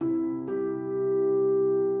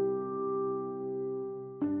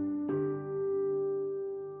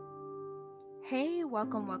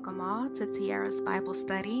welcome all to Tiara's Bible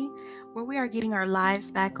Study, where we are getting our lives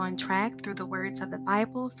back on track through the words of the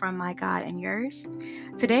Bible from my God and yours.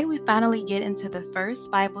 Today, we finally get into the first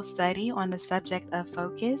Bible study on the subject of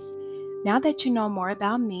focus. Now that you know more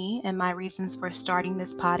about me and my reasons for starting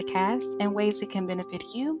this podcast and ways it can benefit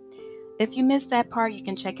you, if you missed that part, you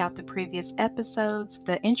can check out the previous episodes,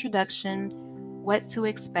 the introduction, what to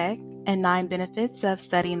expect, and 9 benefits of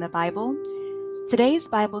studying the Bible. Today's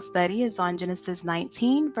Bible study is on Genesis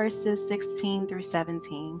 19, verses 16 through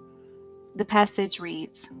 17. The passage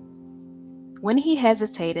reads: When he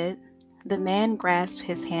hesitated, the man grasped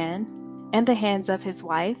his hand and the hands of his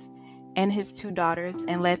wife and his 2 daughters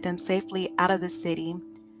and led them safely out of the city,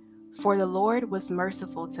 for the Lord was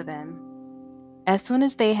merciful to them. As soon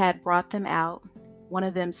as they had brought them out, one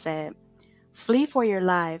of them said, "Flee for your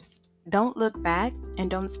lives. Don't look back and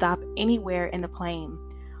don't stop anywhere in the plain.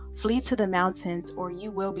 Flee to the mountains or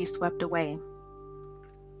you will be swept away."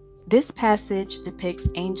 This passage depicts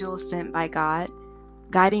angels sent by God,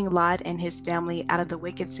 guiding Lot and his family out of the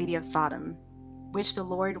wicked city of Sodom, which the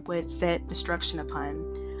Lord would set destruction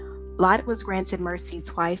upon. Lot was granted mercy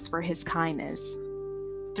twice for his kindness.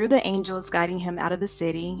 Through the angels guiding him out of the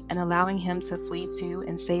city and allowing him to flee to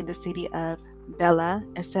and save the city of Bela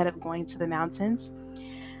instead of going to the mountains.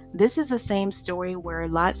 This is the same story where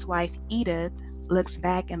Lot's wife Edith looks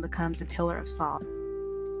back and becomes a pillar of salt.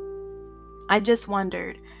 I just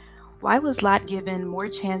wondered, why was Lot given more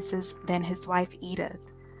chances than his wife Edith?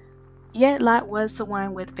 Yet Lot was the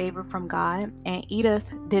one with favor from God, and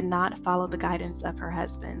Edith did not follow the guidance of her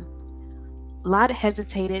husband. Lot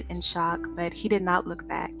hesitated in shock, but he did not look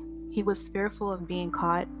back. He was fearful of being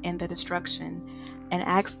caught in the destruction and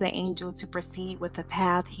asked the angel to proceed with the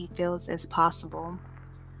path he feels is possible.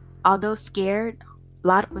 Although scared,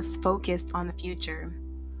 Lot was focused on the future.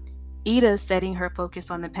 Edith, setting her focus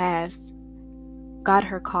on the past, got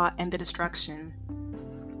her caught in the destruction.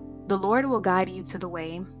 The Lord will guide you to the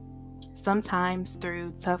way, sometimes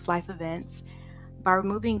through tough life events, by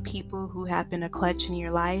removing people who have been a clutch in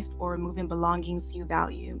your life or removing belongings you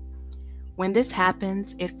value. When this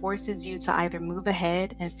happens, it forces you to either move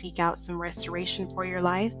ahead and seek out some restoration for your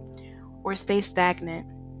life or stay stagnant,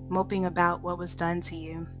 moping about what was done to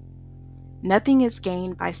you. Nothing is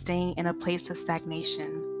gained by staying in a place of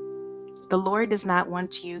stagnation. The Lord does not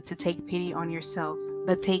want you to take pity on yourself,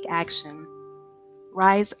 but take action.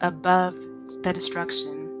 Rise above the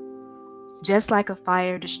destruction. Just like a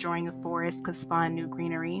fire destroying a forest could spawn new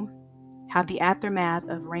greenery, how the aftermath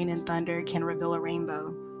of rain and thunder can reveal a rainbow,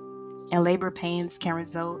 and labor pains can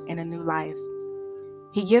result in a new life.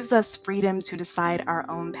 He gives us freedom to decide our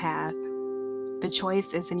own path. The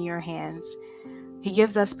choice is in your hands. He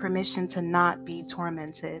gives us permission to not be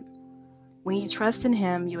tormented. When you trust in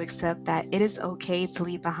Him, you accept that it is okay to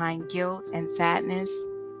leave behind guilt and sadness.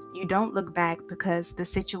 You don't look back because the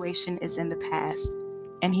situation is in the past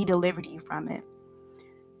and He delivered you from it.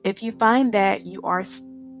 If you find that you are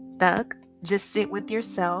stuck, just sit with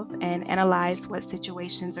yourself and analyze what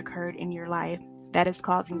situations occurred in your life that is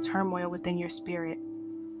causing turmoil within your spirit.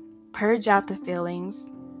 Purge out the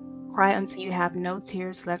feelings, cry until you have no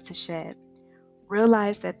tears left to shed.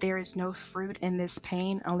 Realize that there is no fruit in this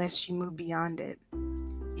pain unless you move beyond it.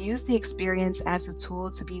 Use the experience as a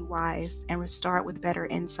tool to be wise and restart with better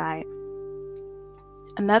insight.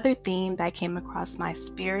 Another theme that came across my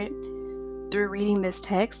spirit through reading this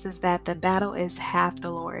text is that the battle is half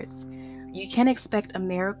the Lord's. You can't expect a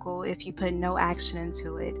miracle if you put no action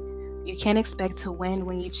into it. You can't expect to win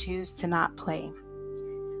when you choose to not play.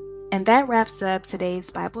 And that wraps up today's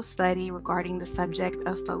Bible study regarding the subject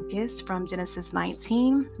of focus from Genesis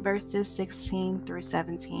 19, verses 16 through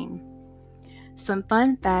 17. Some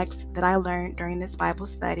fun facts that I learned during this Bible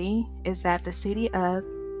study is that the city of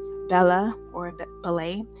Bela or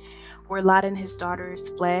Belay, where Lot and his daughters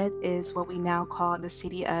fled, is what we now call the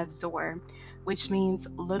city of Zor, which means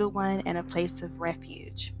little one and a place of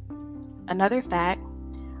refuge. Another fact,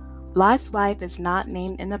 Lot's wife is not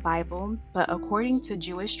named in the Bible, but according to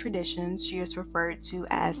Jewish traditions, she is referred to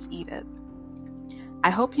as Edith. I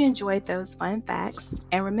hope you enjoyed those fun facts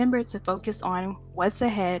and remember to focus on what's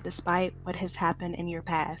ahead despite what has happened in your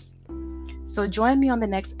past. So join me on the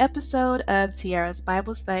next episode of Tiara's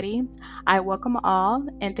Bible Study. I welcome all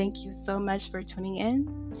and thank you so much for tuning in.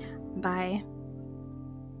 Bye.